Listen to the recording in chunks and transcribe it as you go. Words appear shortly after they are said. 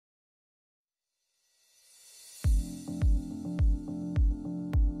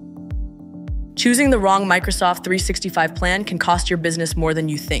Choosing the wrong Microsoft 365 plan can cost your business more than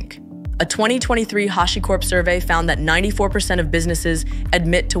you think. A 2023 HashiCorp survey found that 94% of businesses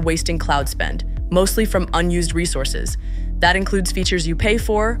admit to wasting cloud spend, mostly from unused resources. That includes features you pay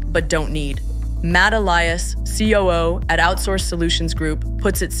for but don't need. Matt Elias, COO at Outsourced Solutions Group,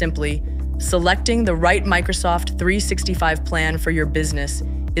 puts it simply: selecting the right Microsoft 365 plan for your business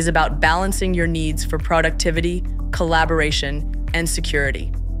is about balancing your needs for productivity, collaboration, and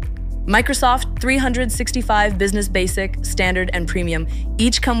security. Microsoft 365 Business Basic, Standard, and Premium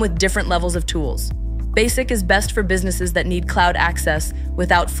each come with different levels of tools. Basic is best for businesses that need cloud access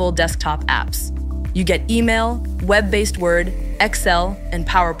without full desktop apps. You get email, web-based Word, Excel, and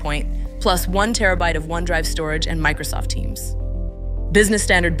PowerPoint, plus 1 terabyte of OneDrive storage and Microsoft Teams. Business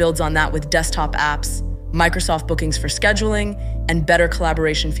Standard builds on that with desktop apps, Microsoft Bookings for scheduling, and better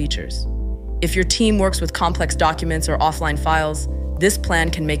collaboration features. If your team works with complex documents or offline files, this plan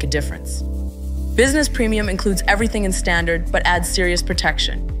can make a difference. Business Premium includes everything in Standard, but adds serious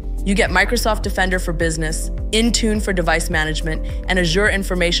protection. You get Microsoft Defender for Business, Intune for device management, and Azure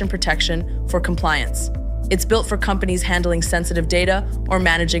Information Protection for compliance. It's built for companies handling sensitive data or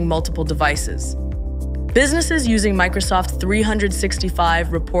managing multiple devices. Businesses using Microsoft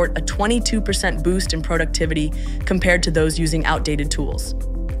 365 report a 22% boost in productivity compared to those using outdated tools.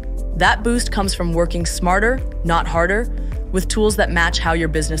 That boost comes from working smarter, not harder, with tools that match how your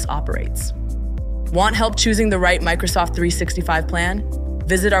business operates. Want help choosing the right Microsoft 365 plan?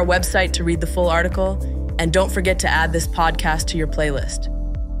 Visit our website to read the full article, and don't forget to add this podcast to your playlist.